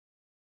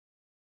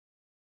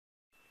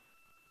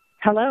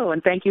Hello,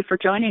 and thank you for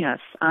joining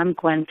us. I'm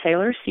Gwen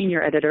Taylor,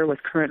 Senior Editor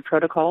with Current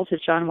Protocols at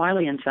John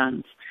Wiley &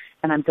 Sons,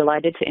 and I'm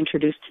delighted to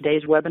introduce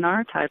today's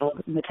webinar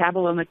titled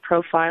Metabolomic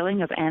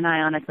Profiling of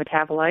Anionic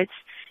Metabolites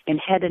in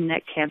Head and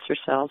Neck Cancer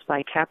Cells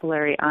by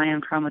Capillary Ion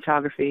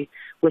Chromatography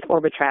with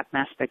Orbitrap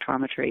Mass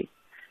Spectrometry.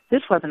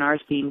 This webinar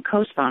is being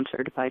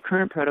co-sponsored by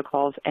Current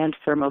Protocols and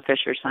Thermo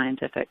Fisher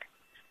Scientific.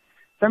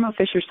 Thermo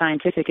Fisher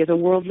Scientific is a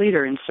world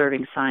leader in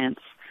serving science,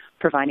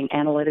 providing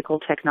analytical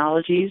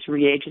technologies,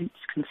 reagents,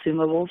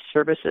 consumables,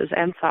 services,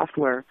 and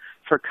software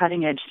for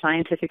cutting-edge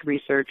scientific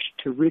research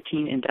to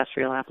routine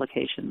industrial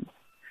applications.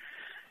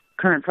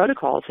 Current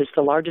Protocols is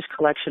the largest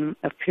collection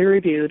of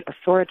peer-reviewed,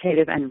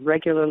 authoritative, and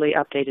regularly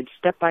updated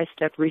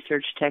step-by-step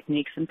research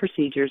techniques and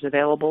procedures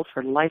available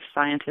for life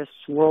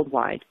scientists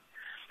worldwide.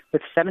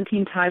 With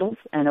 17 titles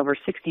and over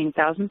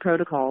 16,000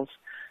 protocols,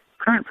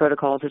 Current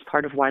Protocols is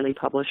part of Wiley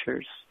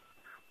Publishers.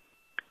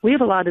 We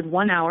have allotted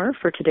 1 hour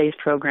for today's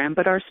program,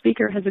 but our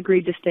speaker has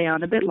agreed to stay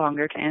on a bit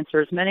longer to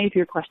answer as many of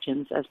your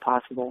questions as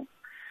possible.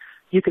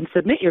 You can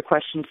submit your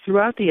questions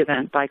throughout the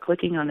event by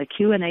clicking on the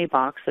Q&A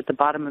box at the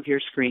bottom of your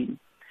screen.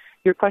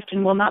 Your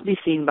question will not be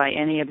seen by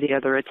any of the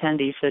other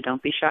attendees, so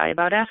don't be shy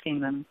about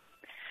asking them.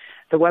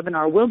 The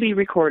webinar will be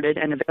recorded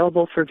and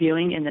available for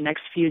viewing in the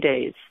next few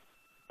days.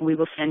 We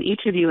will send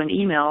each of you an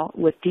email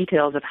with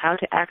details of how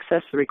to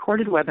access the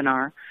recorded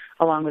webinar,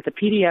 along with a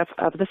PDF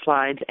of the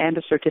slides and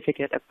a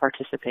certificate of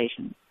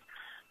participation.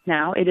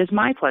 Now, it is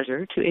my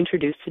pleasure to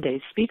introduce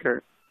today's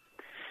speaker.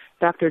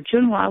 Dr.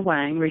 Junhua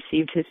Wang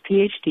received his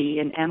PhD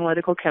in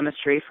analytical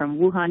chemistry from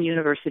Wuhan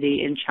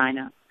University in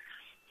China.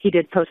 He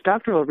did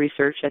postdoctoral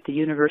research at the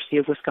University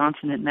of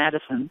Wisconsin at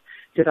Madison,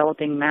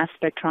 developing mass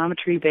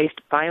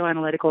spectrometry-based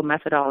bioanalytical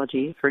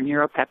methodology for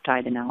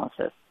neuropeptide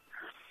analysis.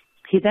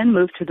 He then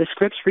moved to the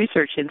Scripps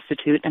Research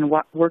Institute and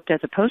worked as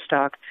a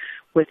postdoc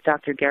with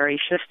Dr. Gary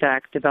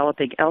Shustak,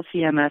 developing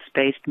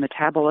LC-MS-based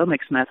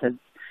metabolomics methods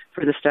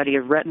for the study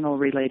of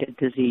retinal-related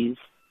disease.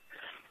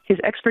 His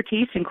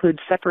expertise includes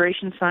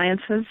separation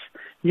sciences,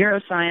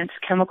 neuroscience,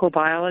 chemical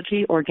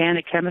biology,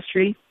 organic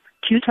chemistry,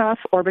 QTOF,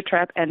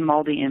 Orbitrap, and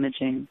MALDI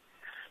imaging.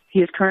 He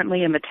is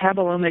currently a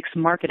metabolomics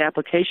market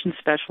application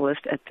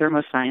specialist at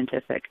Thermo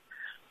Scientific.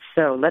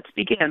 So let's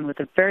begin with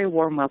a very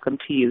warm welcome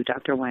to you,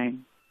 Dr.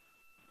 Wang.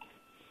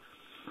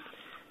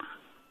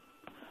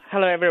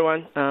 Hello,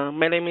 everyone.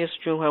 My name is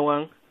Junhua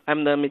Wang.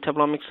 I'm the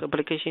Metabolomics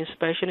Application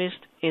Specialist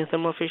in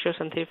Thermo Fisher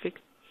Scientific.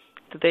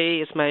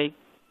 Today is my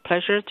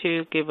pleasure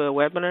to give a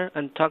webinar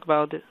and talk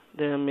about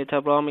the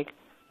metabolomic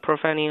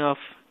profiling of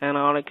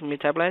anionic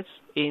metabolites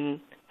in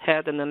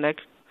head and neck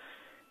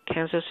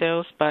cancer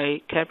cells by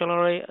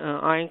capillary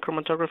ion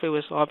chromatography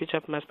with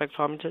Orbitrap mass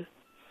spectrometer.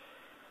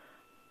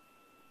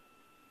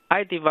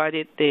 I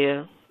divided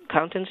the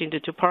contents into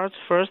two parts.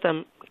 First,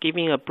 I'm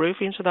giving a brief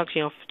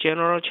introduction of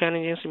general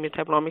challenges in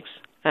metabolomics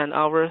and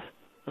our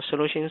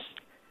solutions.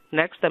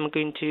 Next, I'm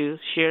going to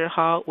share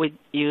how we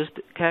used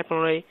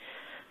capillary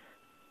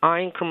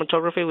ion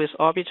chromatography with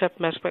Orbitrap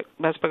mass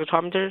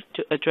spectrometer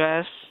to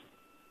address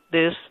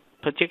this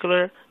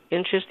particular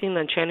interesting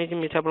and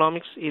challenging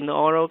metabolomics in the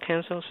oral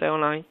cancer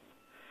cell line.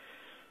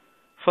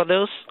 For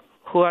those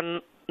who are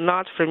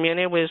not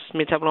familiar with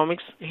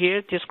metabolomics,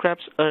 here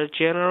describes a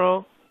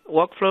general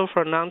workflow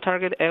for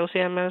non-target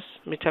LC-MS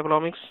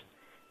metabolomics.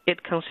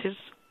 It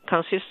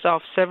consists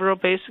of several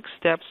basic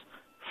steps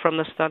from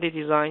the study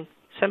design,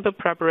 sample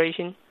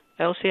preparation,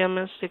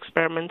 LC-MS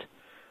experiment,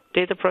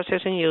 data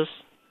processing use,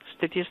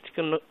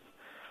 statistical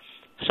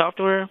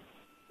software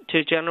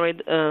to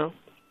generate the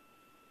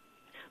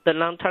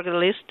non-target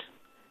list,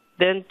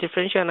 then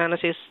differential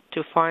analysis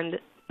to find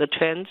the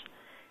trends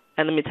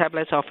and the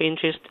metabolites of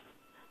interest,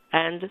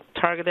 and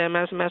target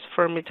MS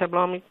for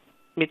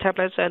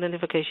metabolites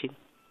identification.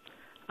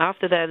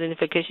 After the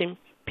identification,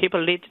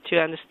 people need to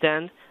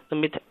understand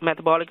the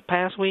metabolic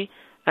pathway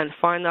and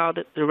find out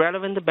the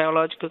relevant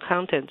biological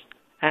content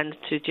and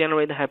to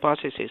generate a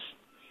hypothesis.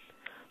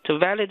 To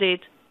validate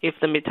if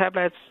the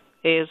metabolites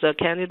is a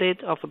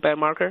candidate of a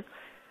biomarker,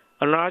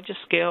 a large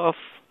scale of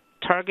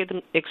target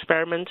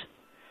experiment,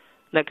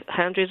 like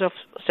hundreds of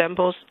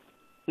samples,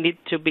 need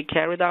to be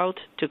carried out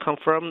to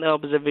confirm the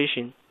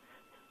observation.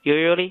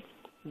 Usually,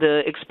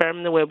 the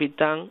experiment will be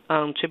done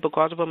on triple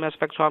quadruple mass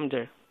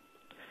spectrometer.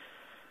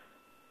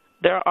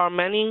 There are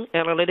many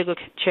analytical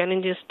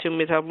challenges to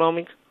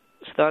metabolomic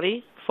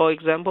study. For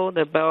example,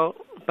 the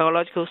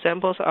biological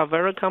samples are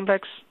very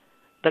complex.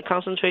 The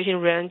concentration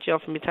range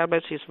of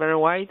metabolites is very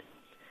wide.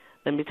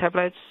 The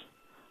metabolites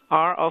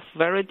are of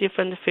very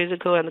different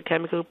physical and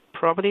chemical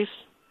properties,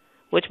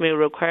 which may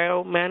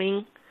require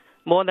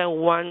more than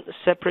one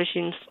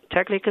separation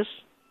techniques.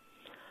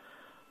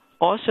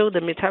 Also,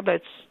 the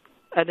metabolites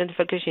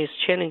identification is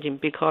challenging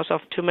because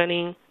of too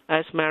many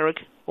isomeric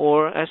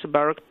or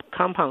isobaric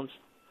compounds.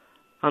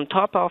 On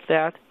top of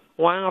that,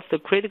 one of the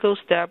critical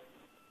steps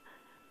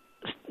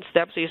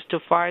is to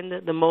find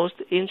the most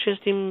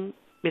interesting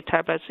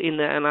metabolites in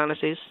the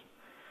analysis.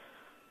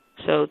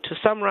 So to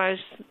summarize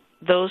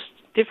those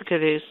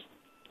difficulties,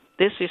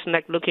 this is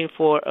like looking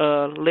for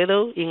a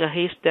needle in a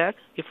haystack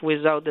if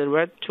without the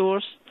right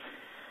tools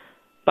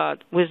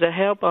But with the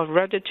help of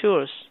regular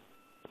tools,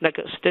 like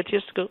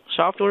statistical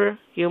software,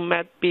 you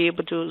might be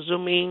able to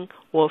zoom in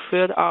or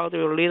fill out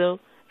your little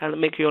and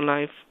make your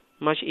life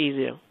much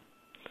easier.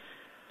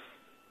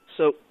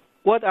 So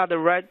what are the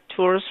right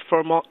tools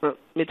for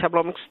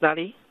metabolomic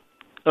study?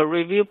 A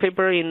review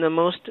paper in the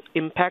most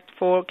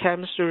impactful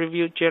chemistry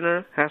review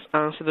journal has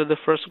answered the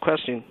first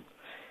question.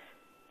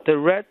 The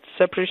red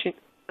separation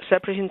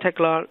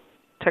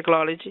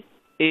technology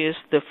is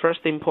the first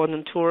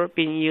important tool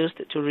being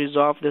used to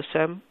resolve the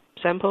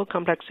sample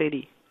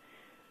complexity.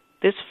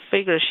 This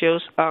figure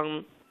shows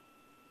on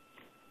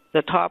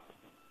the top.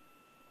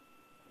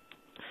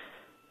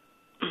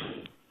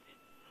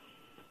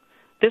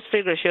 This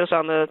figure shows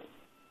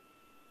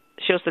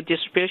the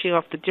distribution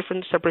of the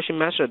different separation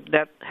methods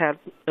that have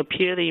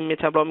appeared in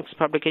Metabolomics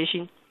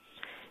publication.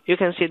 You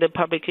can see the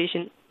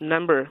publication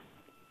number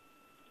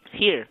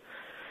here.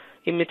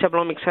 In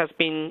Metabolomics has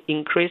been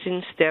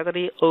increasing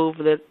steadily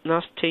over the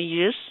last 2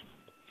 years.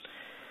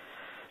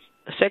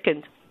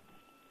 Second,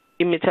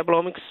 in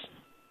Metabolomics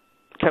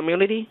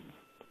community,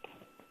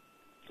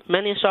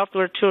 many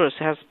software tools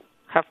have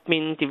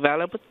been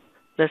developed.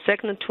 The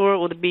second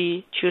tool would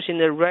be choosing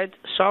the right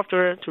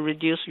software to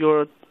reduce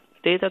your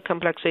data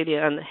complexity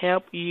and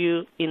help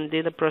you in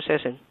data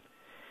processing.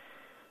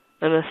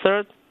 And the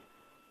third,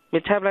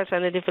 metabolite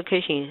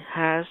identification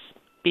has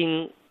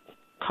been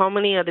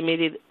commonly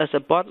admitted as a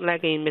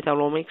bottleneck in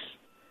metabolomics,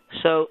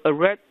 so a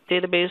red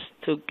database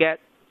to get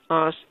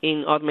us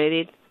in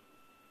automated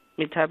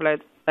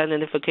metabolite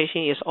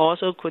identification is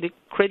also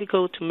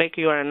critical to make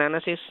your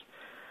analysis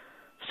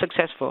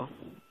successful.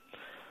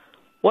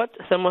 What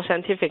Thermo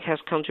Scientific has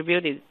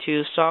contributed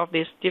to solve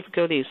these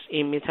difficulties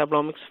in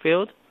metabolomics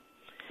field?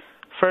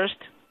 First,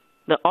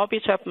 the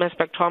Orbitrap mass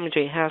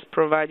spectrometry has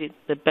provided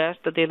the best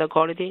data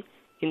quality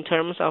in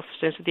terms of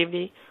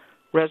sensitivity,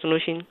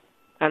 resolution,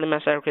 and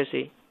mass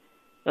accuracy,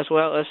 as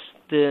well as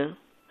the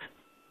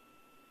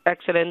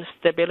excellent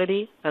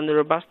stability and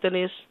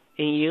robustness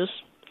in use.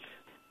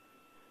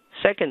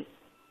 Second,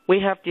 we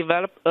have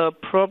developed a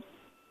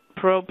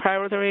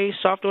proprietary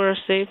software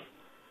safe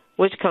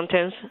which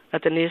contains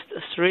at least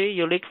 3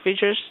 unique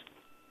features: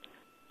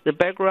 the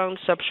background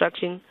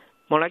subtraction,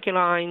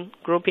 molecular ion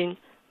grouping,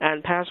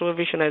 and pathway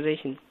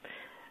visualization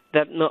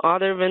that no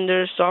other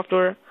vendor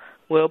software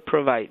will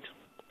provide.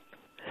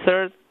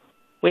 Third,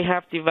 we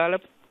have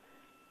developed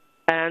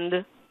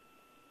and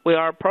we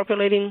are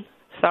populating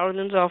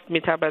thousands of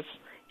metabolites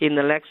in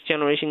the next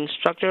generation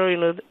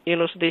structural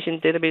elucidation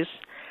database,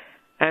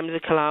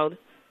 AMD Cloud,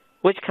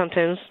 which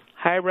contains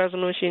high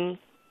resolution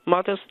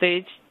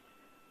multi-stage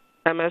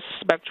MS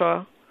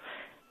spectra,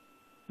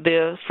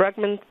 the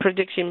fragment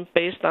prediction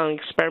based on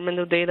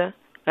experimental data,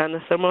 and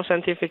Thermo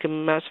Scientific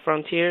Mass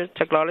Frontier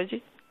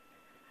technology,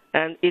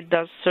 and it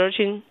does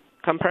searching,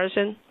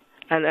 comparison,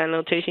 and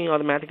annotation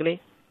automatically.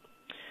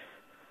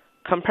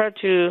 Compared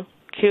to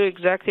Q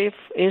Exactive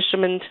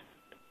instruments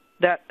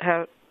that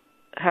have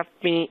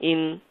been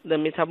in the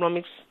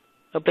metabolomics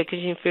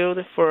application field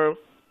for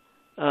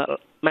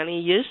many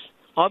years,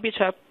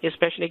 Orbitrap,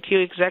 especially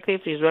Q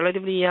Exactive, is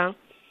relatively young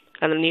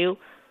and new.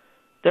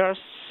 There are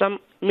some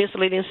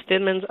misleading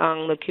statements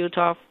on the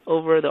QTOF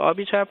over the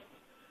Orbitrap.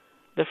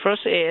 The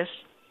first is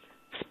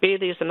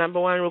speed is the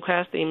 #1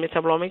 request in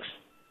metabolomics.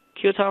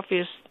 QTOF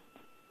is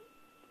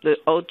the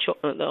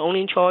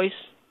only choice.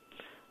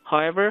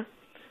 However,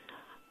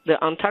 the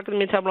untargeted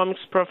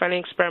metabolomics profiling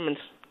experiment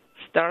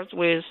starts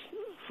with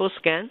full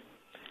scan.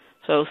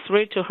 So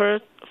 3 to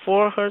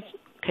 4 Hertz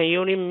can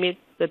usually meet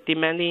the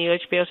demanding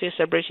HPLC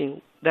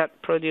separation that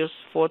produces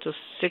 4 to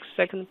 6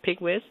 second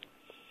peak width.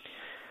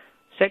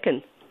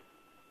 Second,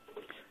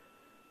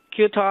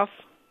 QTOF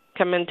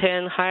can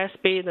maintain higher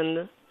speed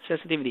and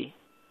sensitivity.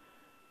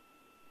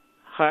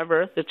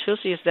 However, the truth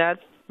is that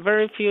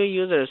very few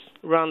users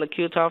run the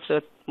QTOFs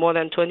at more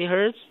than 20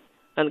 Hertz,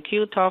 and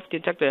QTOF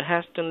detector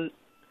has to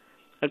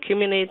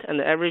accumulate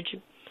an average,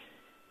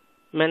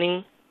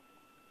 meaning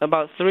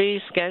about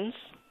 3 scans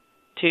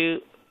to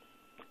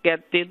get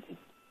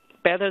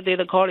better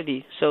data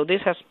quality. So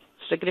this has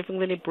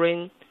significantly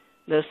bring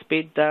the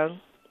speed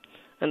down.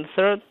 And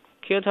third,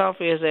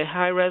 QTOF is a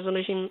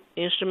high-resolution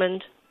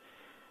instrument.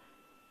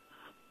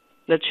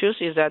 The truth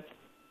is that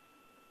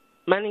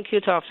many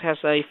QTOFs has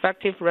an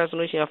effective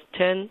resolution of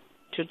 10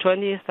 to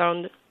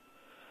 20,000.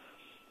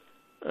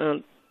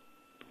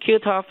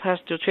 QTOF has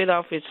to trade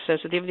off its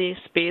sensitivity,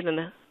 speed,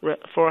 and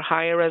for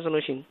higher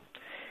resolution.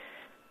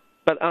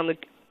 But on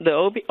the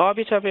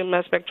Orbitrap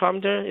mass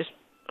spectrometer is,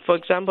 for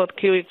example,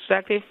 Q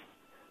Exactive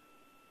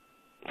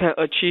can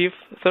achieve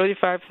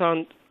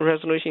 35,000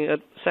 resolution at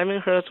 7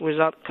 Hertz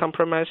without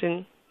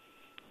compromising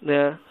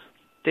the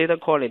data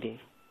quality.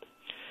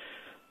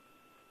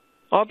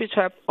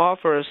 Orbitrap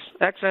offers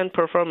excellent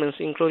performance,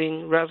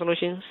 including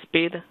resolution,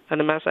 speed,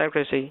 and mass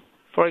accuracy.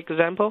 For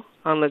example,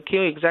 on the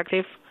Q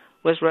Exactive,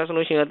 with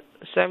resolution at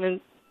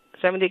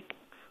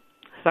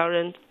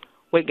 70,000,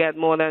 we get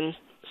more than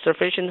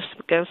sufficient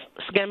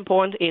scan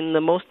point in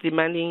the most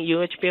demanding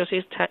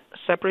UHPLC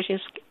separation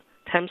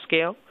time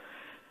scale.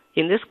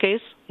 In this case,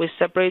 we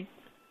separate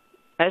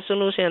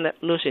isoleucine and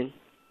leucine.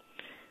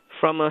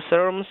 From a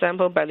serum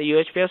sample by the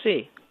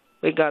UHPLC,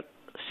 we got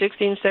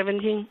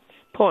 16-17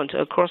 points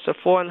across the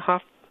 4.5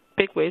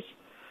 peak weights,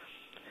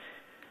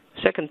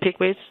 second peak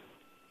weights.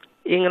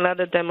 In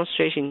another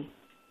demonstration,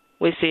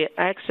 we see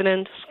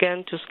excellent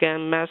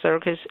scan-to-scan mass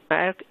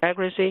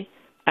accuracy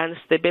and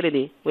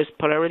stability with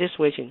polarity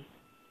switching.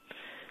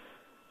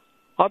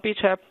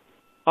 Orbitrap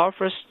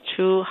offers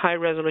too high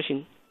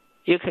resolution.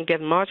 You can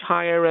get much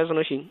higher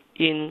resolution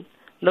in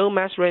low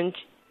mass range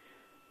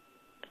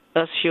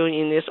as shown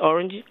in this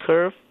orange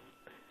curve.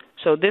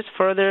 So this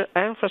further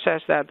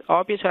emphasizes that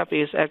Orbitrap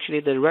is actually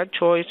the right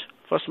choice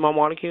for small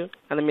molecule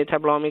and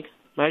metabolomic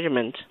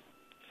measurement.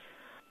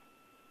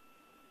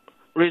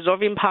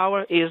 Resolving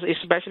power is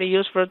especially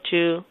useful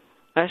to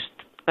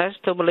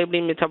isotope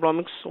labeling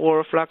metabolomics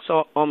or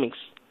fluxomics.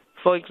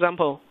 For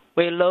example,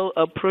 we know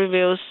a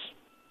previous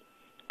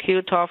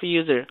Q12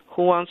 user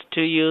who wants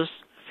to use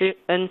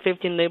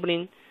N15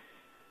 labeling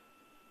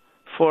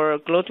for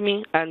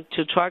glutamine and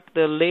to track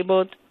the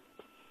labeled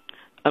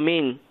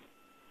amine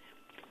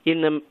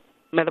in the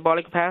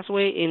metabolic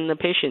pathway in the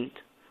patient.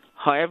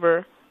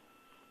 However,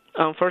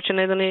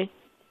 unfortunately,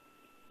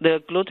 the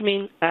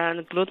glutamine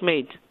and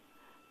glutamate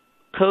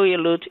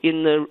co-elute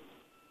in the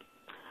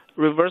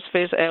reverse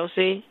phase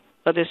LC.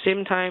 At the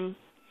same time,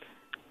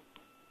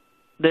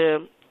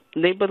 the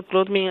labeled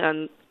glutamine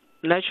and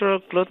natural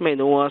glutamate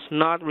was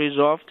not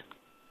resolved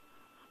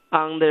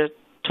on the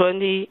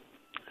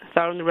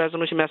 20,000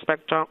 resolution mass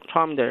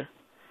spectrometer.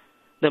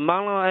 The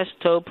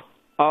monoisotope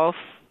of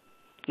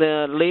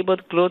the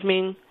labeled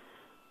glutamine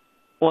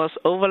was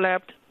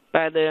overlapped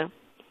by the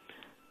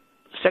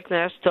second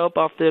isotope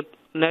of the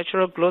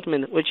natural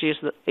glutamate, which is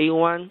the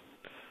A1.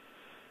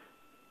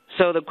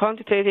 So the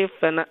quantitative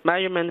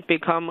measurement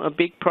become a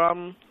big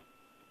problem.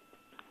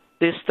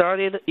 They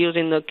started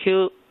using the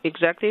Q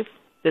Exactive.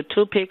 The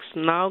two peaks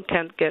now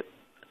can get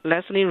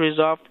lessly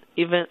resolved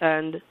even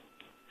at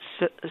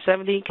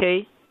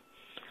 70K.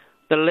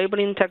 The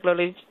labeling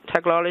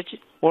technology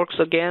works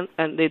again,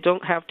 and they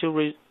don't have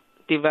to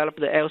develop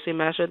the LC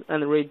method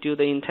and redo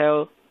the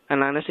entire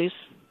analysis.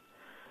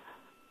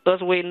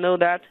 Thus, we know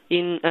that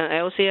in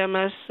an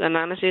LCMS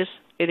analysis,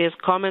 it is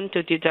common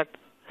to detect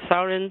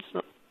thousands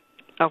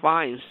of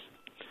ions,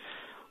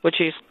 which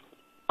is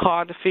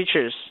called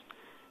features.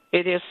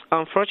 It is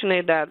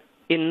unfortunate that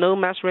in low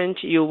mass range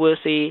you will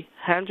see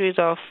hundreds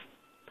of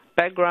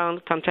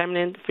background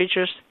contaminant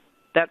features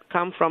that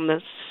come from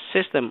the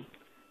system.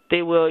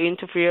 They will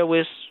interfere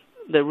with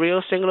the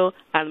real signal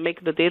and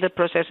make the data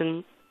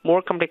processing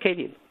more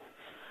complicated.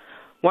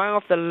 One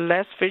of the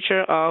last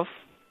features of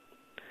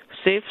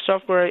SAFE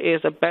software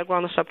is a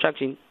background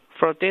subtraction.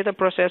 For data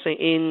processing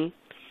in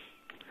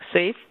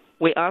SAFE,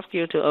 we ask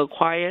you to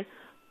acquire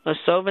a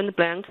solvent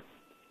blank.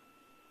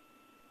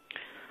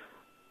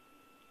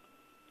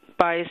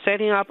 By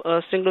setting up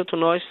a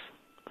signal-to-noise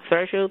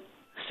threshold,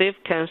 SAFE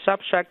can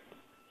subtract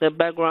the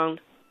background,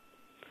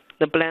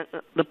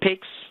 the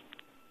peaks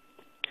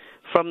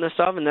from the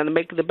solvent and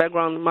make the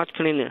background much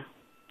cleaner.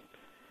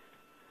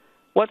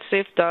 What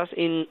SAFE does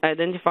in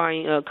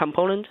identifying a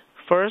component,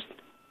 first,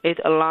 it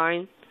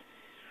aligns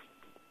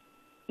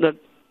the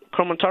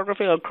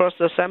chromatography across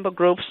the sample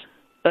groups.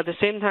 At the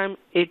same time,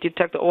 it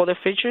detects all the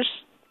features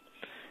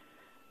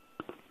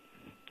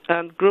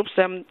and groups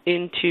them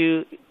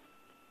into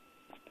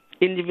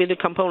individual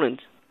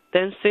components.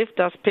 Then SAFE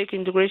does peak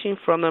integration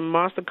from the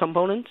master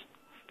component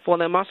for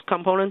the master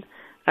component,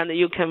 and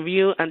you can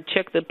view and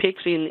check the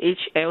peaks in each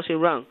LC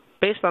run.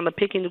 Based on the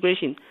peak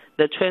integration,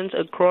 the trends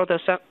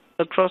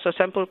across a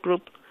sample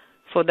group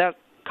for that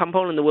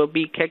component will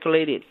be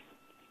calculated.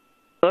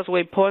 As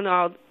we pointed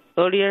out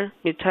earlier,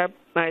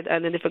 metabolite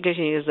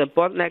identification is a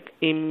bottleneck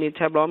in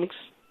metabolomics.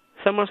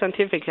 Thermo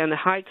Scientific and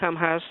HILIC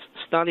has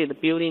started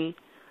building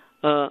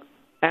a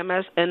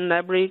MSN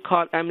library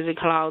called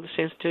MZCloud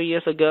since 2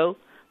 years ago.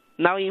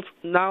 Now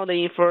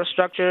the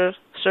infrastructure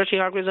searching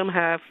algorithms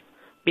have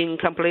been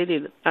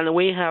completed, and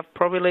we have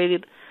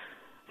populated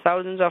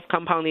thousands of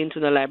compounds into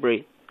the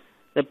library.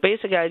 The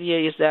basic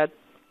idea is that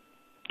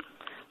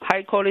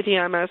high-quality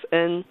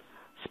MSN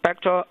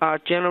spectra are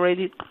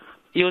generated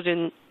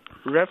using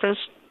reference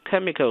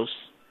chemicals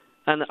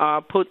and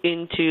are put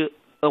into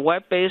a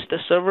web-based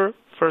server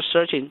for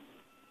searching.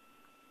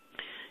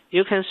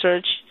 You can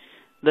search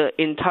the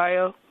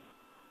entire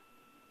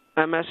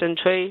MSN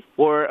tray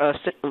or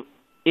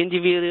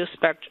individual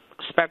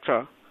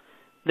spectra.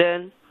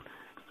 Then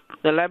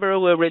the library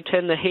will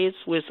return the hits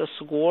with a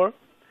score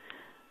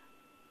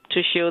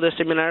to show the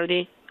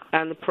similarity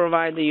and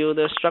provide you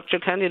the structure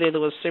candidate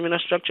with similar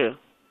structure.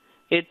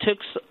 It took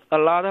a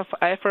lot of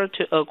effort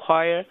to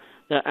acquire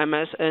the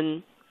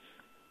MSN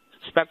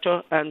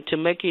spectra and to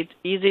make it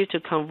easy to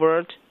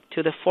convert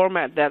to the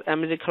format that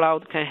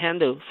MZCloud can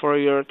handle for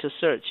you to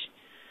search.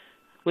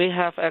 We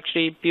have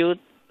actually built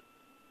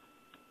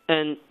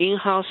an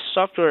in-house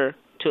software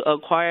to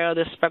acquire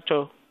the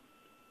spectral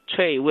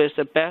tray with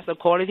the best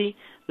quality,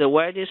 the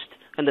widest,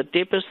 and the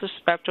deepest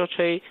spectral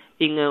tray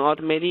in an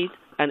automated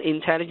and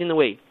intelligent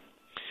way.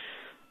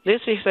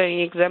 This is an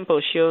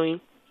example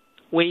showing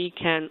we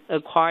can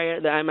acquire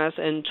the MS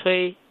and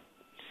tray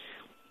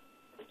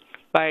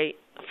by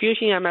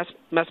fusing a mass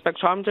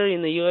spectrometer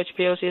in the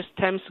UHPLC's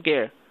time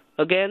scale.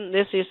 Again,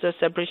 this is the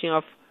separation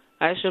of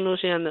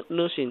isoleucine and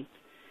leucine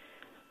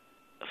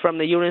from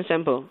the urine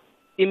sample.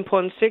 In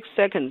 0.6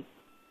 seconds,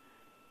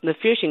 the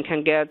fusion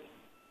can get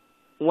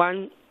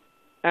 1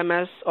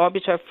 ms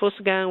orbital full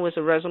scan with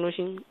a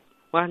resolution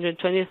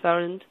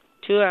 120,000,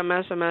 2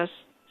 ms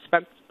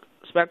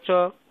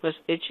spectral with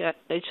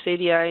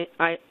HCD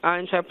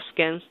ion trap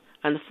scans,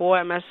 and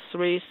 4 ms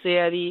 3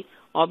 CID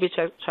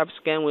orbital trap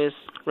scan with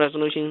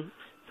resolution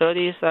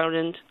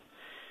 30,000.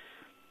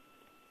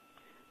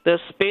 The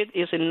speed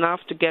is enough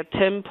to get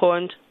 10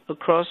 points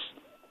across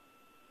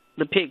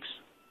the peaks.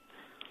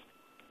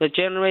 The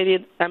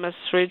generated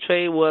MS3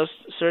 tray was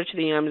searched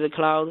in the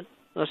cloud,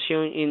 as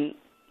shown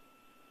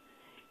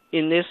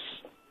in this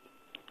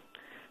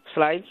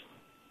slide.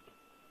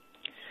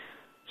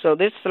 So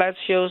this slide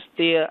shows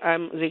the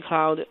MZ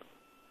Cloud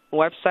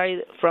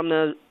website. From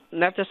the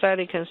left side,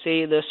 you can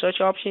see the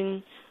search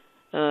option.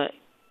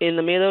 In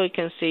the middle, you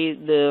can see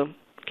the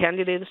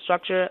candidate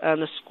structure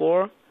and the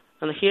score.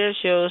 And here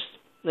shows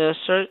the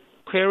search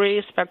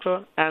query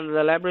spectra and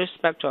the library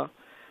spectra.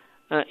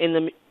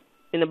 In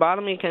the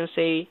bottom, you can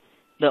see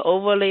the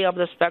overlay of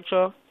the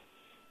spectra.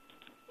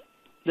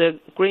 The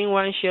green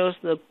one shows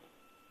the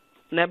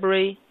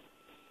library,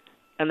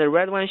 and the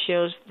red one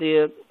shows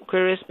the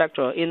query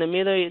spectra. In the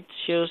middle, it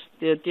shows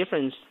the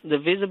difference. The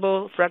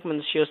visible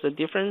fragment shows the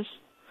difference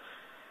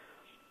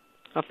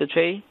of the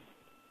tray.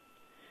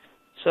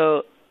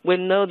 So we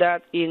know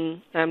that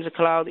in MZ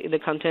Cloud,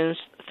 it contains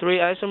 3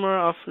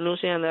 isomers of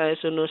leucine and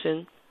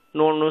isoleucine,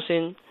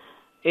 non-leucine.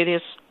 It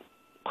is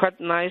quite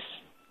nice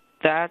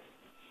that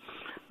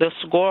the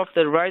score of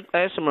the right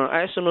isomer,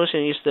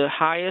 isoleucine, is the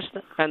highest,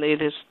 and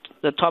it is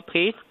the top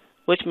hit,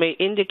 which may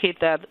indicate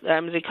that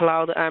MZ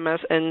Cloud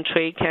MSN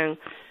tray can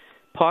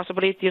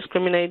possibly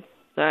discriminate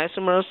the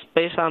isomers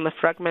based on the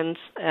fragments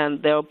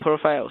and their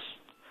profiles.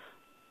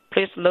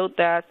 Please note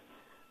that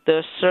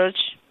the search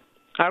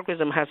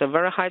algorithm has a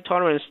very high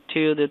tolerance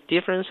to the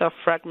difference of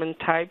fragment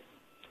type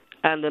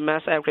and the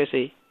mass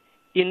accuracy.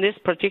 In this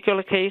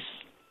particular case,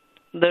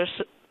 there's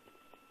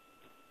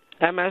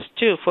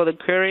MS2 for the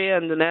query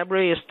and the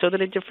library is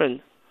totally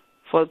different.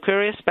 For the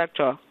query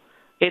spectra,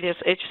 it is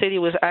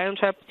HCD with ion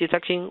trap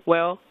detection,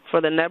 while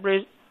for the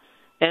library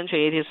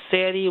entry, it is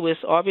CID with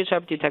orbit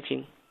trap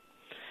detection.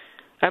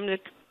 MZ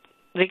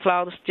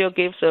Cloud still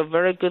gives a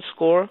very good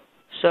score,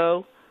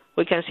 so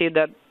we can see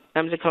that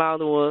MZ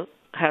Cloud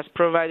has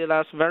provided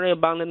us very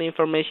abundant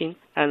information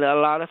and a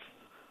lot of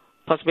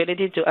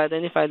possibility to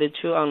identify the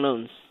two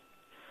unknowns.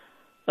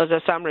 As a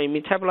summary,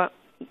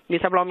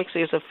 metabolomics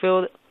is a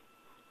field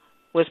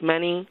with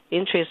many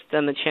interests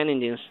and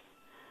challenges.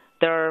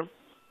 There are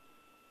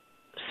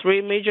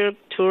 3 major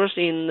tools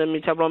in the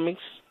metabolomics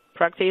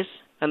practice,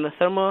 and the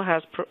Thermo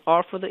has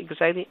offered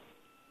exciting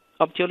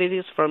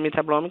opportunities for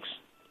metabolomics.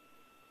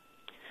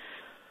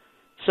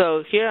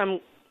 So here I'm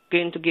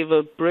going to give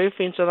a brief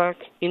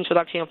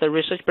introduction of the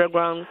research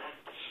background.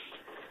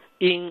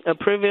 In a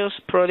previous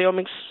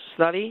proteomics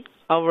study,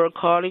 our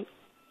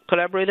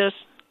collaborators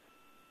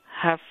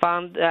have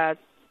found that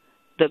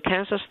the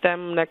cancer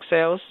stem-like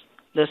cells,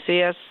 the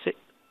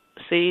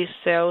CSC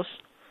cells,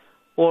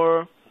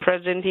 were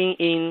presenting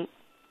in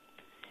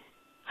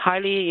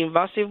highly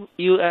invasive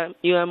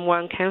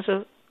UM1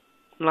 cancer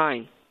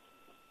line.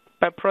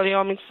 By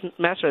proteomics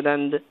method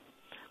and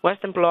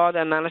Western blot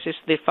analysis,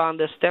 they found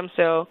the stem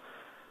cell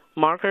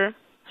marker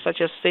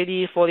such as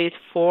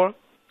CD44,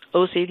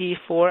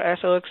 OCD4,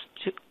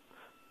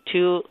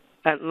 SOX2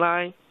 and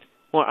 9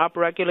 were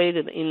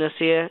upregulated in the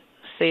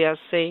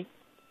CSC.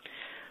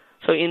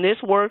 So in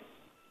this work,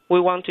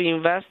 we want to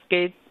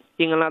investigate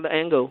in another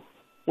angle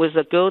with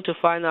the goal to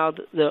find out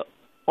the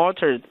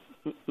altered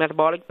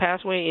metabolic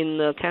pathway in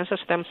the cancer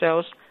stem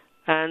cells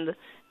and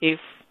if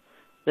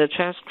the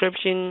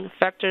transcription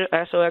factor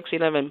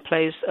SOX11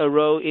 plays a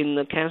role in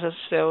the cancer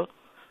cell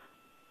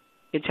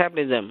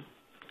metabolism.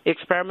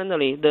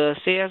 Experimentally, the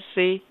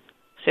CSC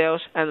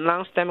cells and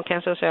non-stem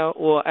cancer cells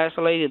were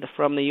isolated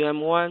from the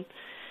UM1.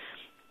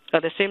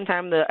 At the same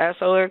time, the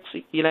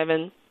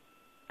SOX11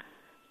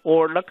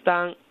 were locked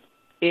down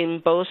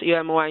in both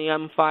UM1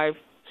 and UM5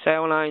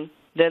 cell line.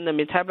 Then the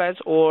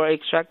metabolites were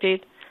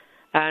extracted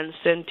and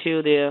sent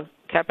to the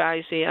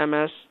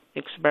CAP-IC-MS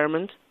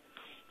experiment.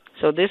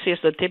 So this is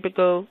the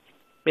typical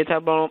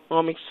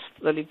metabolomics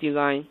study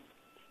design.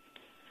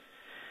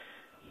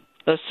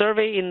 A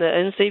survey in the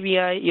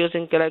NCBI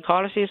using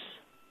glycolysis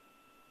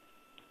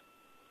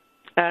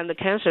and the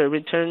cancer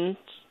returns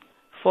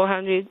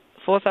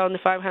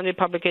 4,500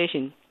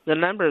 publications. The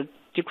number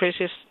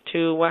decreases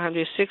to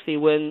 160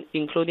 when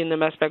including the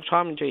mass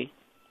spectrometry.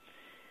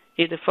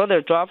 It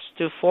further drops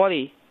to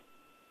 40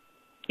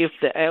 if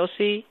the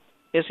LC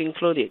is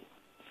included.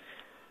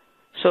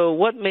 So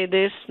what may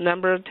this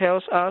number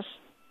tell us?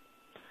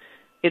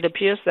 It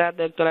appears that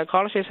the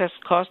glycolysis has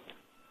caused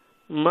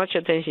much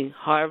attention.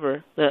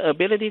 However, the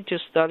ability to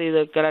study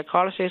the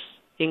glycolysis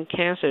in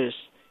cancers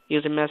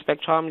using mass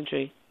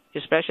spectrometry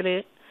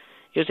especially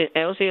using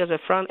LC as a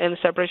front-end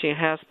separation,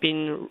 has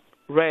been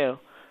rare,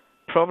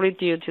 probably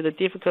due to the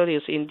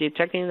difficulties in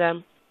detecting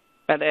them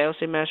by the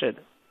LC method.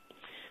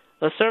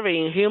 A survey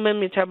in human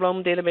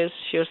metabolome database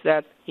shows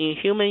that in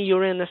human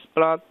urine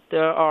blood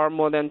there are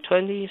more than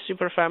 20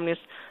 superfamilies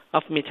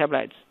of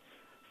metabolites,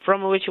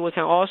 from which we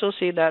can also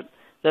see that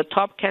the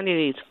top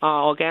candidates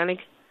are organic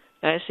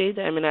acid,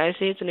 amino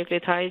acids,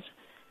 nucleotides,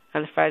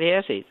 and fatty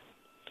acids.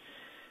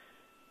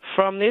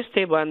 From this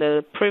table and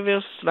the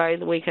previous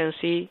slide, we can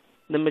see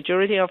the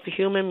majority of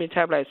human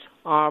metabolites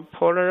are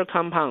polar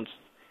compounds.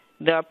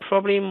 They are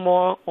probably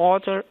more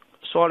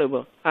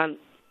water-soluble and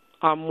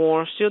are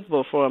more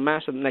suitable for a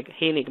method like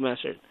HILIC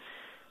method.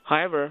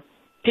 However,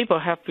 people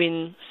have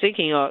been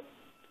seeking an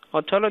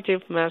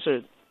alternative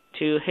method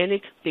to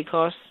HILIC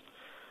because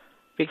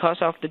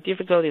of the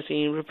difficulties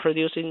in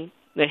reproducing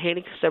the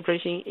HILIC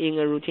separation in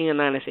a routine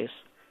analysis.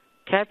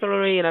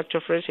 Capillary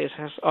electrophoresis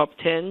has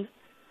obtained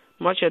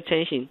much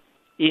attention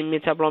in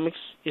metabolomics,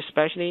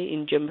 especially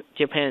in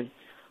Japan.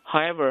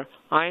 However,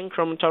 ion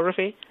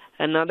chromatography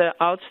and other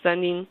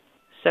outstanding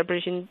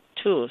separation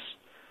tools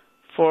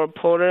for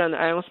polar and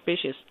ion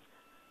species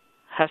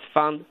has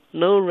found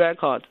no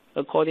record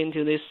according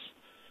to this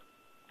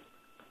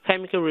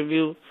chemical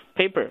review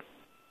paper.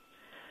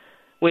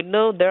 We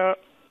know there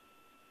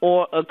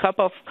are a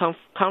couple of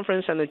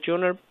conference and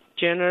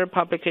journal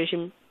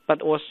publication,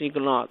 but was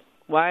ignored.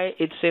 Why?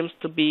 It seems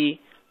to be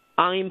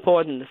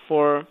unimportant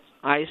for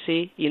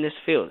IC in this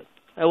field.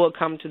 I will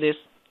come to this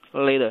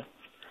later.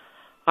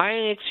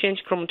 Ion exchange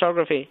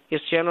chromatography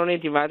is generally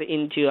divided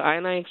into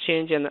anion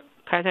exchange and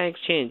cation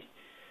exchange.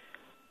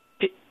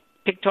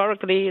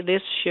 Pictorially,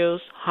 this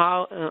shows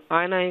how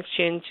anion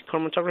exchange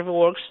chromatography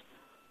works.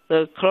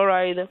 The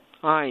chloride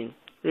ion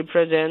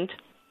represent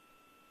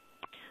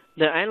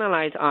the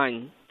analyte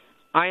ion,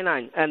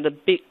 and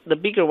the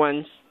bigger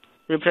ones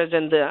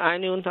represent the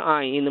anion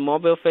ion in the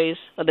mobile phase.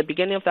 At the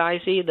beginning of the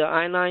IC, the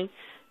anion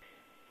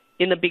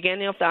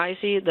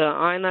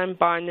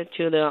bind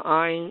to the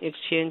ion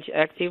exchange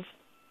active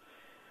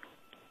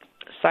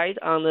site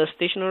on the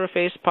stationary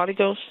phase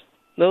particles.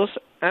 Those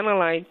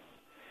analyte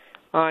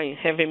ion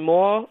having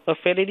more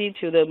affinity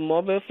to the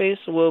mobile phase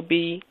will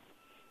be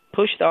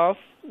pushed off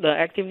the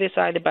activity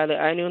side by the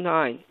anion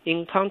ion.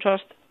 In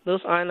contrast,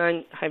 those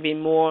ions having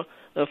more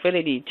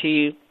affinity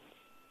to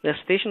the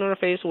stationary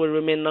phase will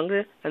remain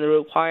longer and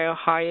require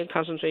higher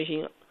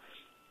concentration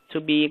to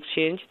be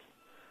exchanged.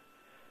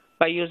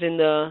 By using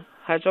the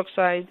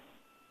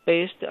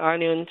hydroxide-based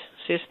anion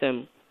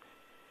system,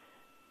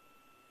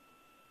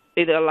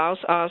 it allows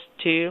us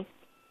to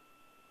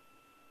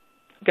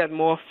get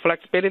more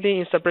flexibility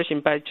in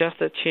separation by just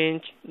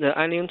change the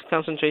anion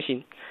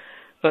concentration.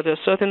 At a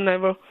certain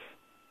level,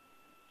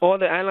 all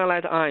the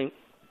analyte ion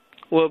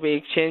will be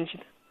exchanged,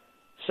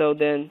 so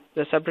then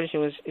the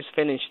separation is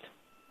finished.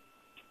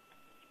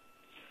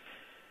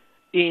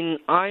 In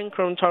ion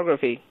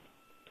chromatography,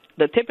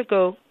 the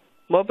typical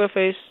mobile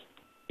phase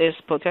is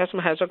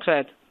potassium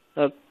hydroxide,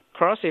 a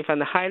corrosive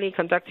and highly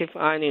conductive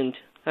ion,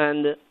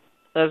 and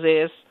as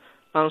is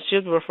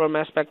unsuitable for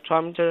mass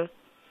spectrometry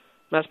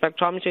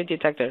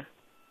detector.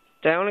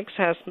 Dionics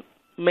has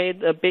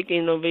made a big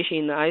innovation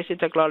in IC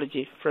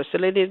technology,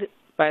 facilitated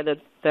by the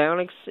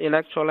Dionics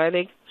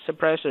electrolytic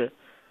suppressor.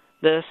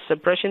 The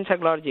suppression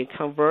technology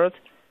converts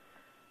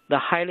the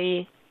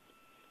highly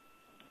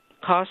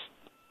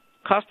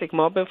caustic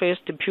mobile phase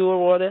to pure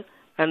water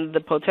and the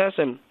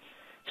potassium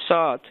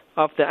salt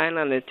of the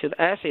analyte to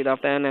the acid of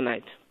the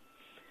analyte.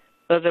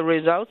 As a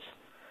result,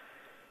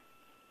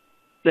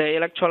 the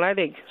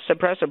electrolytic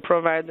suppressor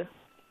provides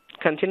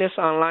continuous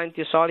online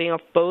desorting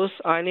of both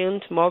anion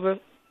mobile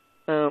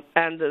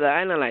and the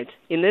analyte.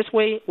 In this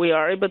way, we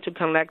are able to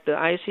connect the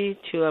IC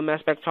to a mass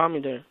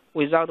spectrometer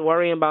without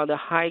worrying about the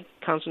high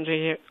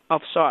concentration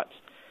of salts.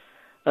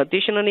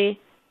 Additionally,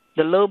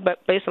 the low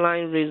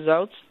baseline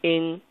results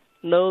in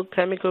no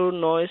chemical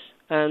noise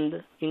and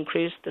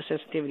increased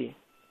sensitivity.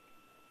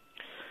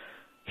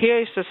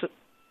 Here is the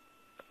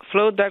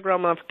flow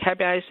diagram of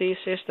CAPI-IC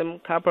system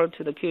coupled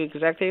to the Q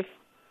Exactive.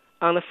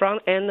 On the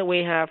front end, we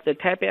have the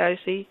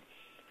CAPI-IC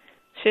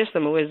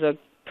system with a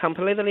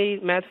completely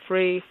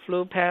mat-free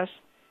flow path.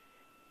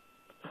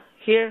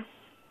 Here,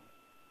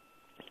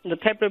 the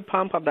capillary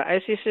pump of the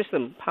IC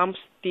system pumps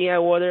DI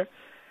water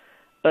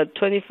at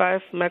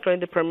 25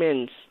 microliter per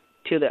minute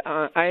to the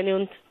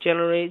anion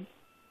generate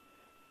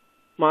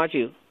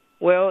module,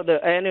 where the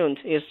anion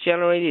is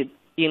generated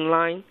in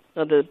line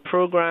at the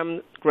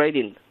programmed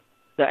gradient.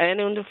 The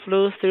anion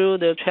flows through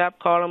the trap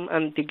column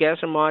and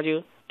degasser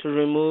module to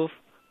remove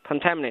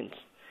contaminants.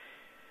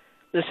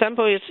 The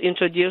sample is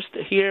introduced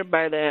here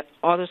by the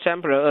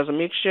autosampler as a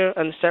mixture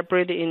and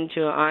separated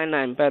into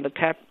anion by the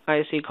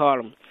CAP-IC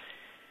column.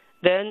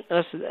 Then,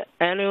 as the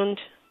anion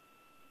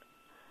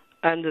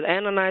and the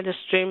analyte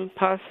stream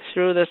pass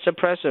through the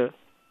suppressor,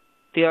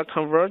 they are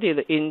converted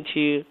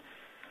into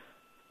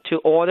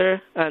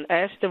order and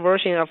acid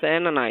version of the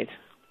analyte.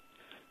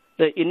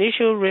 The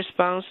initial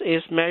response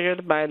is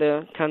measured by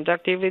the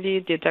conductivity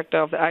detector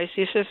of the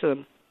IC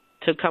system.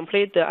 To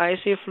complete the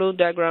IC flow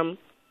diagram,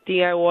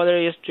 DI water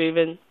is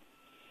driven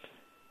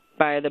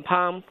by the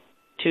pump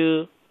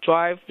to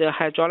drive the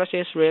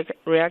hydrolysis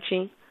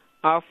reaction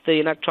of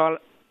the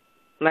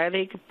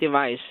electrolytic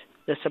device,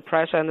 the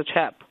suppressor and the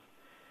trap.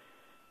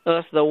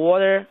 As the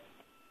water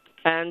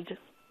and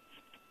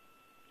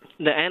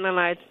the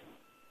analyte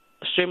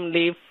stream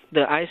leave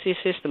the IC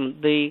system,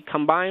 they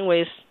combine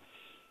with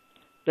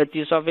the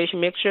dissolution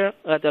mixture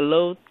at a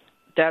low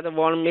data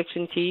volume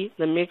mixing T.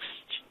 The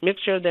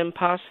mixture then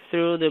passes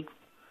through the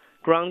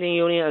grounding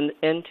unit and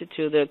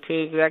into the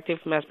Q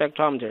Exactive mass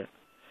spectrometer.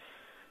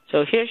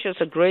 So here shows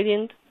a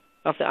gradient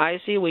of the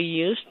IC we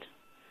used,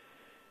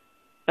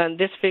 and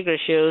this figure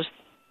shows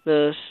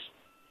the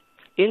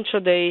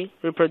intraday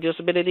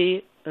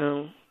reproducibility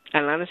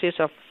analysis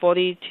of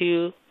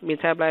 42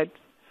 metabolite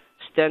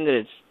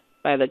standards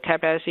by the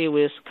capillary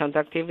with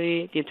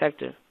conductivity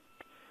detector.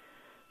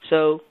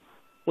 So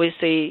we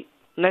see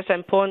less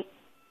than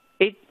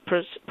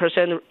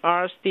 0.8%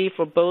 RSD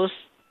for both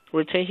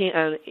retention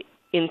and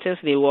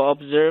intensity were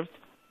observed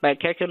by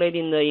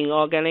calculating the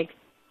inorganic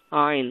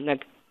ion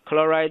like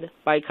chloride,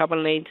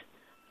 bicarbonate,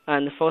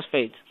 and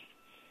phosphate.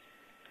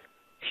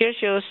 Here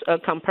shows a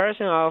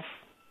comparison of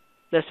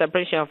the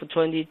separation of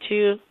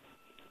 22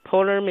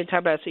 polar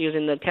metabolites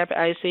using the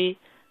capillary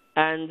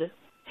and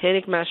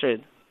HILIC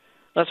method.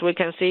 As we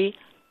can see,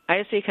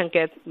 IC can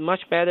get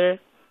much better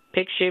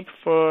peak shape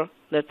for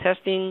the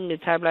testing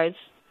metabolites,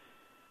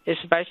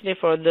 especially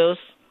for those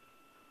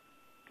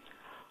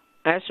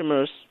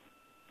isomers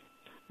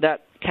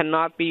that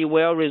cannot be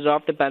well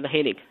resolved by the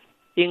HILIC.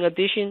 In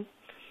addition,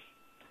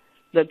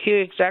 the Q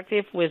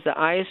Exactive with the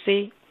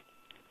IC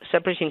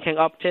separation can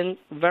obtain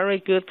very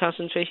good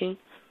concentration,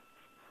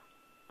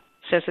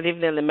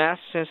 sensitivity, and the mass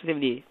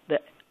sensitivity. The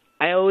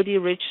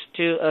IOD reaches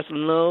to as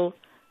low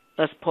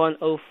as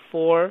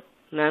 0.04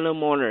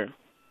 nanomolar.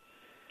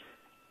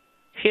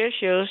 Here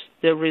shows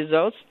the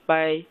results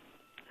by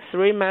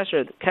three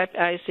methods: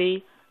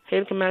 capillary,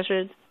 HILIC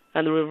method,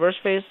 and reverse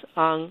phase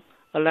on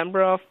a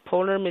number of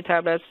polar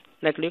metabolites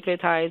like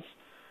nucleotides,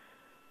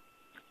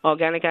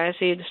 organic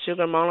acid,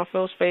 sugar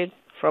monophosphate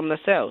from the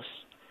cells.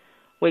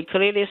 We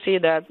clearly see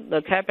that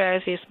the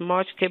capillary is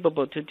much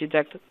capable to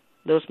detect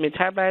those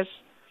metabolites,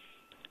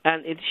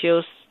 and it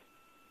shows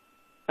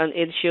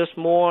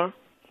more.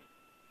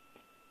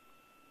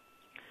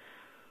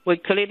 We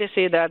clearly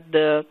see that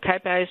the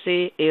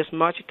capillary is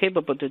much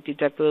capable to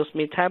detect those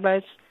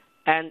metabolites,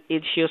 and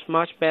it shows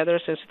much better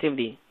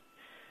sensitivity.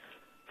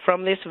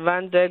 From this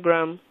Venn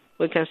diagram,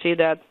 we can see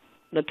that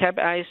the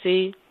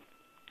capillary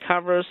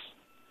covers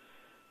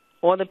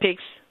all the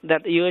peaks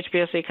that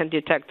UHPLC can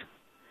detect.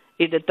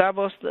 It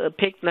doubles the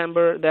peak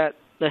number that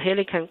the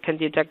HILIC can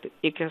detect,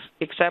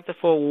 except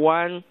for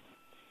one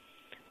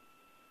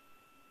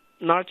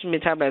large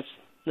metabolite,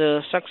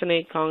 the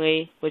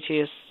succinate-CoA,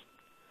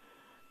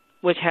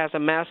 which has a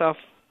mass of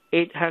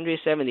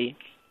 870.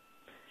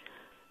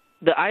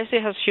 The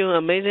IC has shown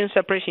amazing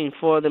separation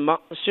for the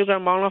sugar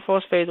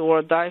monophosphate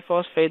or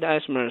diphosphate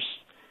isomers.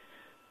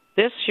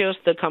 This shows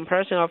the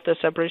comparison of the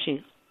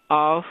separation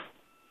of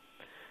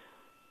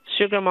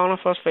sugar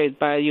monophosphate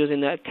by using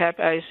the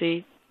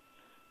capillary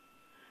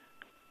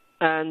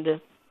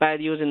and by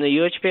using the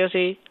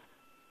UHPLC,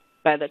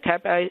 by the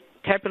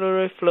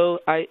capillary flow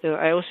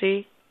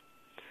IOC,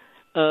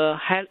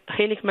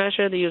 HILIC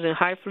method using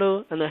high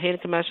flow, and the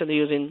HILIC method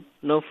using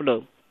low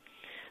flow.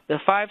 The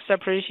five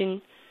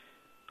separations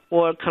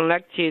were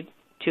connected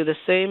to the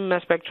same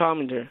mass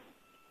spectrometer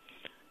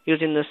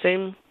using the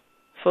same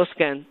full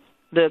scan.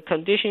 The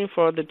condition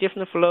for the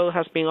different flow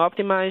has been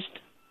optimized.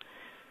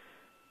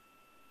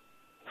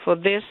 For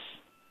this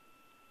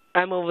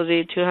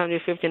M/Z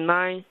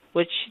 259,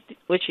 which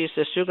is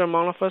the sugar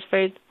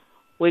monophosphate,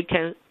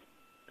 the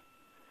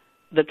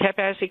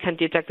capillary can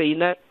detect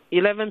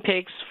 11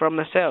 peaks from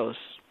the cells,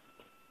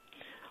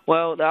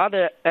 while the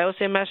other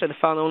LC method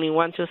found only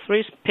 1 to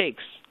 3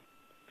 peaks.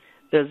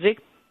 The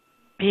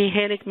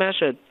ZIG-P-HILIC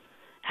method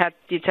had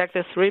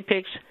detected 3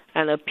 peaks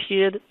and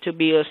appeared to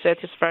be a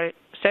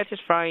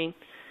satisfying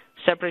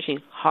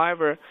separation.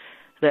 However,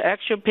 the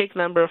actual peak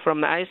number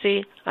from the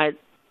IC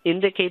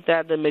indicate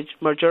that the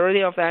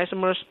majority of the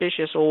isomer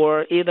species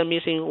were either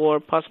missing or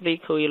possibly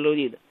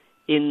co-eluded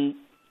in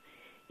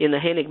the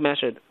HILIC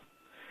method.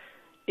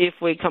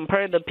 If we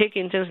compare the peak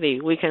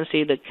intensity, we can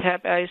see the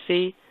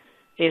capillary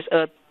is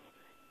at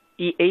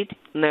E8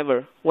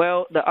 level,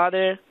 while the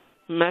other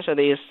method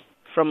is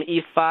from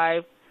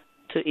E5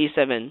 to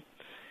E7,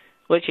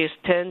 which is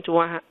 10 to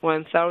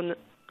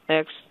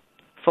 1,000x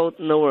fold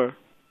lower.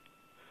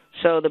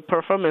 So the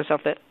performance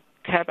of the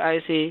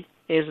capillary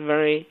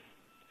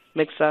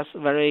makes us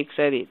very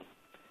excited.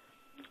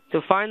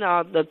 To find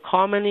out the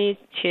commonly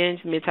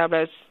changed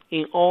metabolites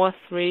in all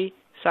three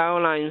cell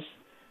lines,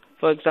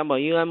 for example,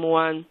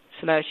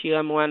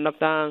 UM1/UM1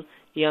 knockdown,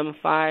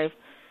 UM5,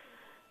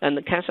 and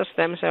the cancer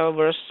stem cell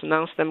versus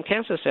non-stem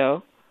cancer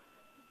cell,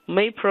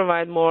 may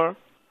provide more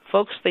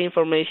focused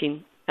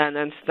information and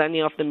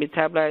understanding of the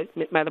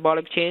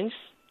metabolic change.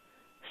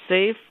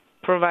 SAFE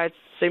provides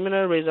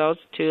similar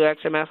results to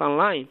XMS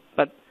Online,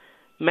 but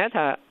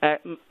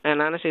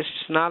meta-analysis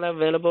is not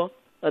available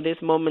at this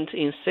moment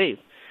in SAFE.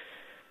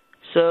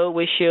 So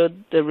we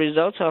showed the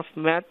results of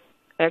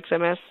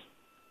XMS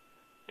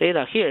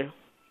data here.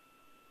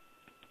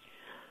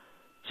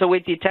 So we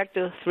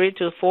detected 3,000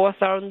 to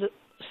 4,000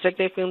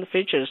 significant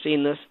features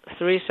in the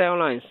 3 cell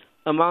lines.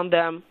 Among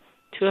them,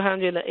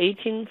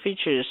 218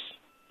 features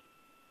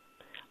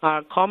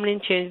are commonly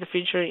changed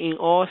features in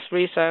all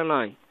 3 cell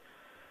lines.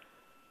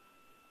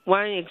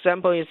 One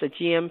example is the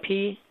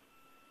GMP,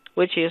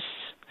 which is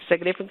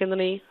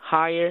significantly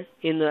higher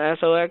in the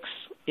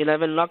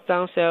SOX11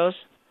 knockdown cells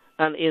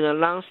and in the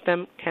lung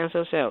stem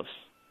cancer cells.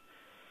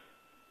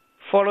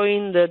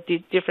 Following the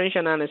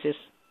differential analysis,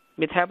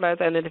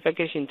 metabolite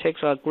identification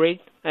takes a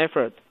great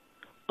effort.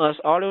 As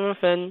Oliver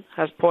Fenn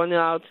has pointed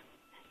out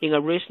in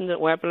a recent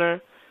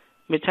webinar,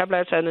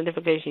 metabolite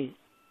identification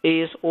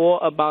is all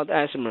about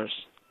isomers.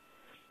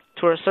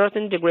 To a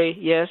certain degree,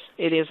 yes,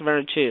 it is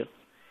very true.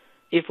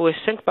 If we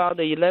think about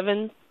the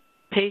 11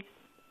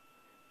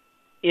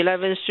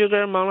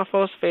 sugar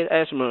monophosphate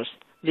isomers,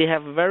 they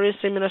have very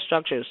similar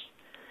structures.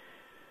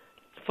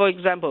 For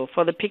example,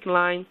 for the PIC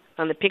 9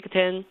 and the PIC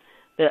 10,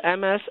 the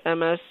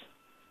MS-MS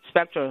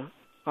spectra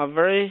are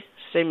very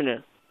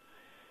similar.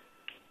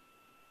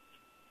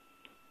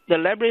 The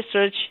lab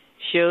research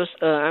shows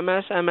a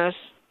MS-MS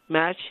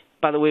match,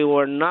 but we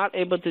were not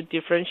able to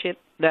differentiate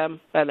them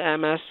by the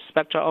MS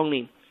spectra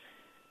only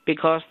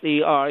because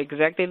they are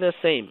exactly the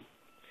same.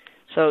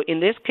 So in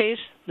this case,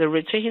 the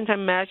retention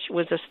time match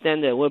with the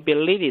standard will be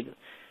needed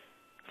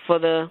for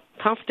the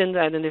confident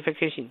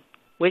identification,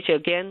 which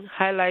again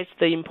highlights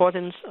the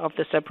importance of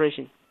the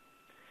separation.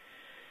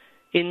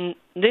 In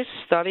this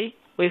study,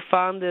 we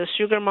found the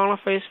sugar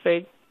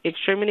monophosphate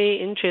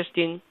extremely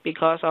interesting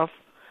because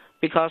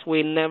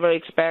we never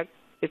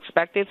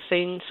expected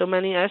seeing so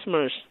many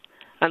isomers,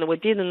 and we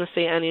didn't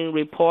see any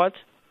report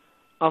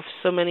of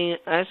so many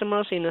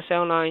isomers in the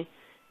cell line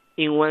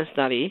in one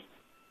study.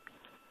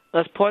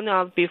 As pointed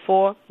out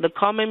before, the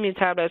common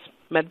metabolites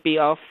might be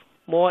of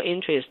more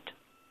interest.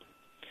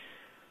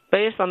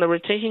 Based on the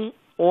retention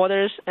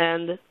orders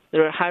and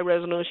the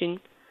high-resolution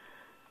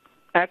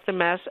active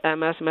mass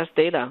MS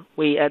data,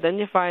 we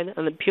identified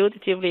and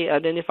putatively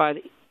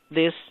identified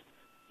these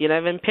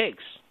 11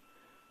 peaks.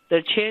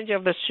 The change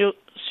of the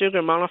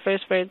sugar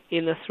monophosphate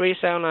in the 3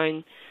 cell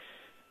line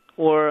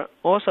were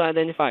also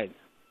identified.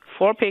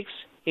 4 peaks,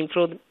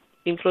 including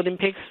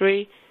peak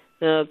 3,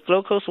 the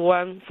glucose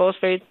 1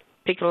 phosphate,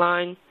 peak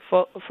 9,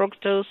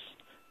 fructose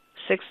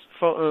 6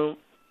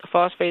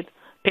 phosphate,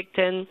 peak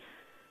 10,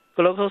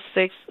 glucose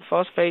 6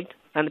 phosphate,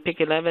 and peak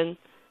 11,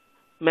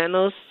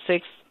 mannose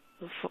 6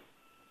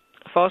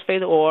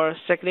 phosphate were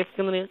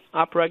significantly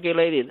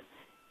upregulated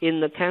in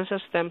the cancer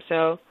stem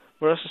cell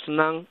versus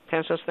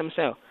non-cancer stem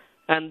cell,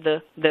 and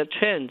the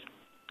trends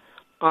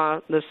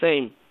are the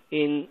same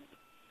in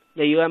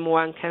the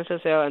UM1 cancer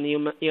cell and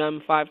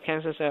UM5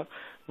 cancer cell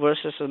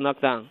versus the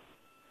knockdown.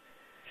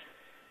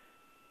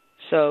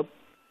 So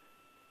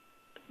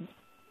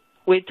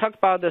we talked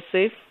about the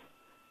SAFE.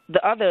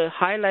 The other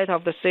highlight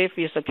of the SAFE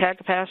is the CAG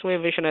pathway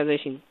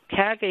visualization.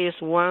 CAG is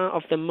one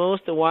of the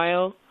most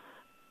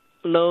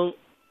well-known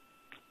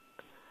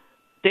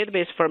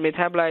database for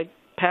metabolite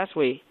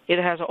pathway.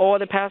 It has all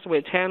the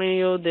pathway telling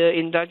you the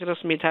endogenous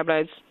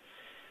metabolites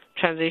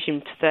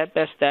transition step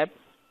by step.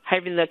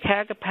 Having the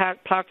CAG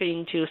plugged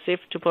into SAFE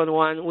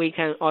 2.1, we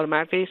can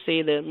automatically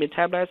see the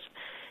metabolites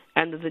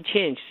and the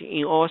change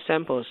in all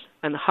samples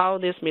and how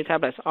these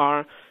metabolites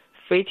are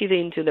fitted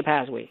into the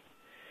pathway.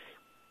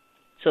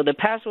 So the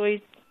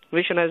pathway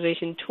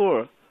visualization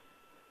tool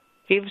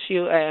gives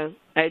you an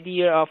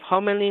idea of how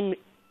many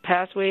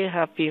pathways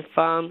have been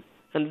found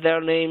and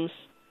their names,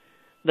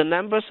 the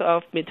numbers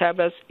of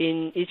metabolites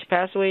in each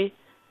pathway,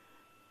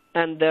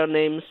 and their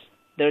names,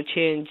 their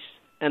change,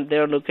 and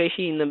their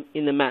location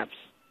in the maps.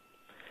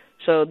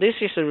 So this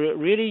is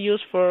really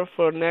useful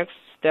for next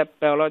step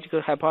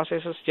biological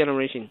hypothesis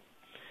generation.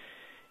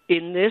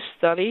 In this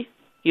study,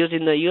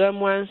 using the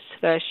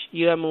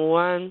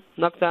UM1/UM1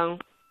 knockdown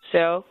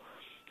cell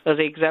as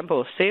an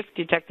example, SAFE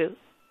detected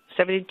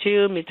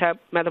 72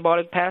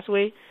 metabolic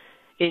pathway.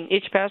 In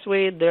each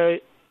pathway, the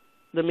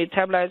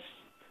metabolites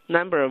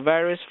number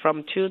varies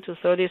from 2 to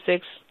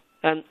 36,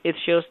 and it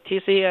shows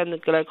TC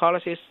and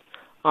glycolysis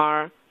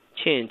are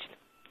changed.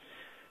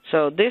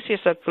 So this is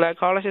a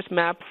glycolysis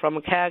map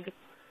from CAG.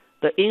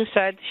 The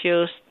inside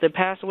shows the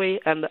pathway,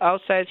 and the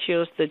outside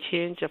shows the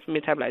change of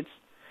metabolites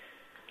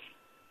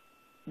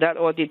that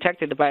were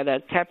detected by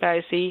the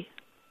capillary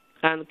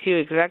and Q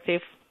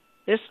Exactive.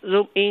 This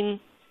zoom in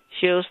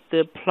shows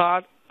the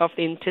plot of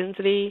the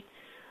intensity,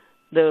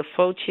 the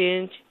fold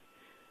change,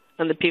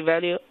 and the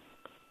p-value,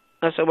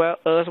 as well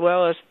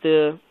as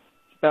the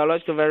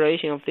biological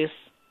variation of this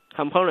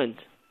component.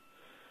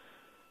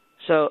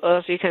 So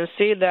as you can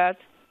see that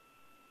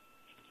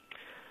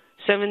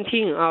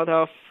 17 out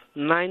of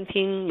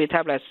 19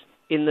 metabolites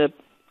in the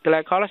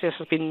glycolysis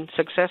has been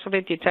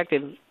successfully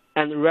detected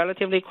and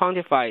relatively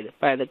quantified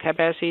by the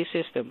capillary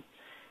system.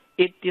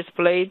 It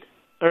displayed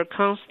a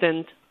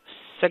constant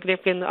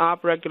significant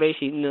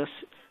upregulation in the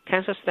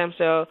cancer stem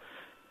cell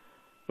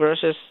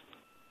versus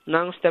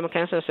non-stem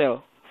cancer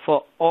cell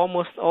for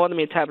almost all the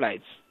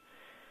metabolites.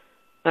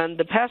 And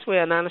the pathway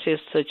analysis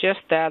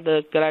suggests that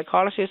the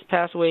glycolysis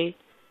pathway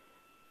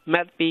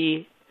might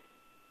be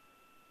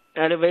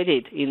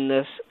elevated in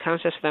the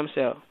cancer stem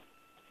cell.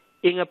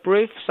 In a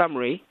brief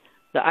summary,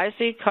 the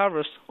IC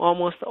covers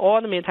almost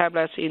all the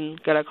metabolites in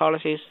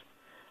glycolysis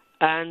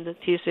and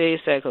TCA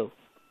cycle,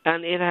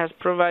 and it has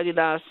provided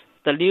us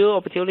the new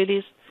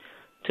opportunities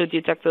to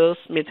detect those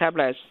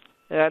metabolites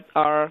that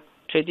are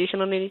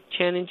traditionally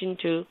challenging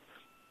to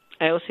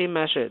LC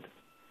measured.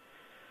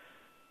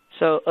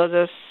 So as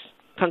a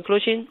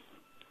conclusion,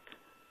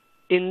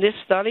 in this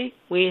study,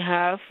 we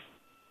have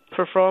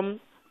performed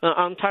an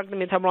on-target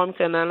metabolomic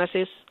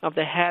analysis of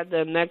the head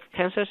and neck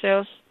cancer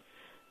cells,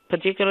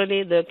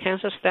 particularly the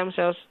cancer stem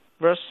cells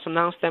versus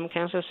non-stem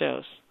cancer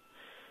cells.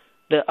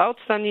 The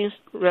outstanding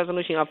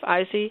resolution of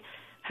IC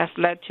has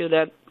led to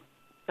the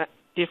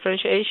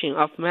differentiation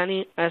of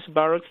many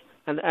isobaric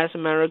and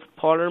isomeric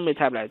polar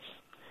metabolites.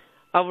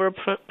 Our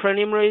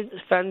preliminary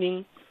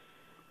finding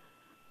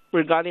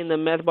regarding the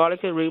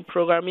metabolic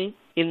reprogramming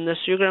in the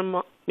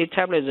sugar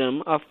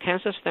metabolism of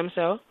cancer stem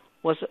cell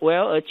was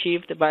well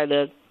achieved by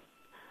the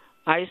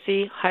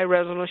IC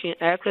high-resolution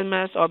accurate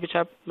mass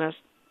orbital mass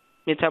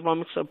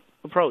metabolomics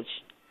approach.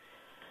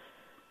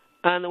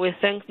 And we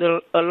think a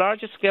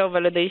large-scale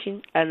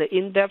validation and the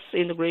in-depth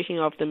integration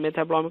of the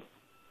metabolomic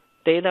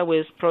data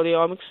with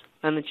proteomics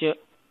and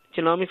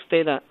genomics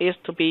data is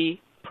to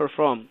be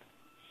performed.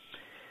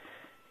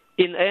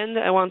 In the end,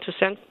 I want to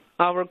thank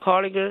our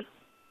colleague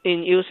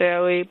in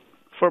UCLA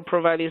for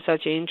providing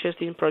such an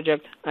interesting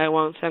project. I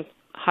want to thank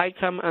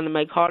HICOM and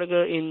my colleague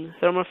in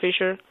Thermo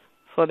Fisher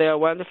for their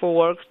wonderful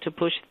work to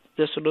push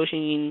the solution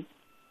in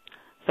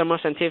Thermo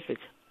Scientific.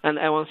 And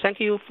I want to thank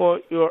you for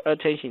your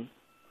attention.